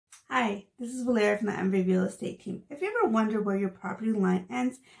Hi, this is Valeria from the MV Real Estate team. If you ever wonder where your property line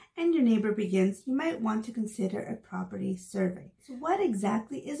ends and your neighbor begins, you might want to consider a property survey. So what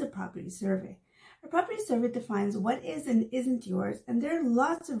exactly is a property survey? A property survey defines what is and isn't yours, and there are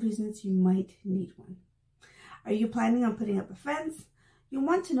lots of reasons you might need one. Are you planning on putting up a fence? You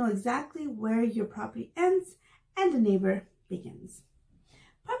want to know exactly where your property ends and the neighbor begins.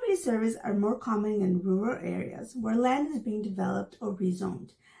 Property surveys are more common in rural areas where land is being developed or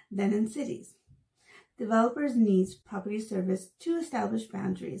rezoned than in cities. Developers need property surveys to establish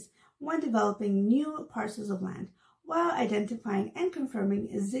boundaries when developing new parcels of land while identifying and confirming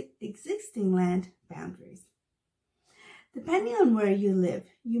existing land boundaries. Depending on where you live,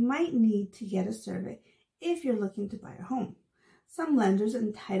 you might need to get a survey if you're looking to buy a home. Some lenders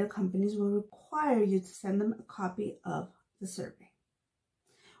and title companies will require you to send them a copy of the survey.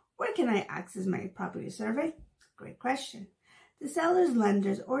 Where can I access my property survey? Great question. The seller's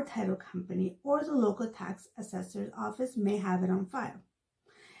lenders or title company or the local tax assessor's office may have it on file.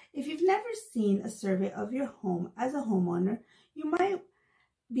 If you've never seen a survey of your home as a homeowner, you might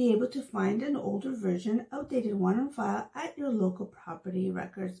be able to find an older version, outdated one on file at your local property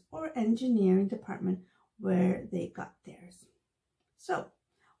records or engineering department where they got theirs. So,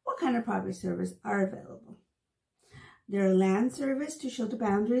 what kind of property surveys are available? There are land surveys to show the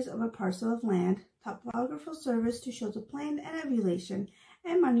boundaries of a parcel of land, topographical surveys to show the plane and elevation,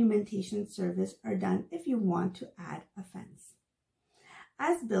 and monumentation surveys are done if you want to add a fence.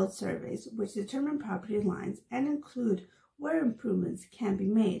 As-built surveys, which determine property lines and include where improvements can be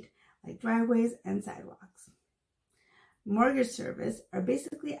made, like driveways and sidewalks. Mortgage surveys are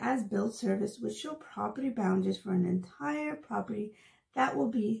basically as-built surveys which show property boundaries for an entire property that will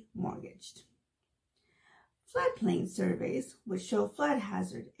be mortgaged. Floodplain surveys, which show flood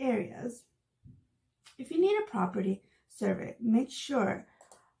hazard areas. If you need a property survey, make sure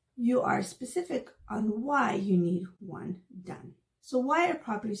you are specific on why you need one done. So why are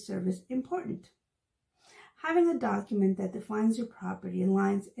property surveys important? Having a document that defines your property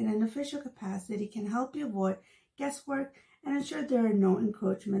lines in an official capacity can help you avoid guesswork and ensure there are no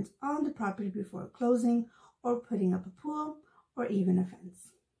encroachments on the property before closing or putting up a pool or even a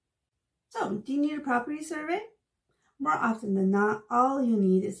fence. So, do you need a property survey? More often than not, all you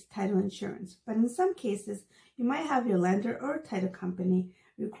need is title insurance, but in some cases, you might have your lender or title company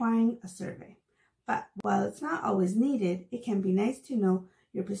requiring a survey. But while it's not always needed, it can be nice to know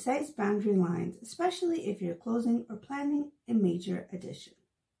your precise boundary lines, especially if you're closing or planning a major addition.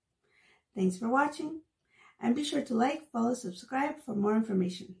 Thanks for watching, and be sure to like, follow, subscribe for more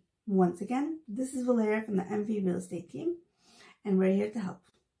information. Once again, this is Valeria from the MV Real Estate team, and we're here to help.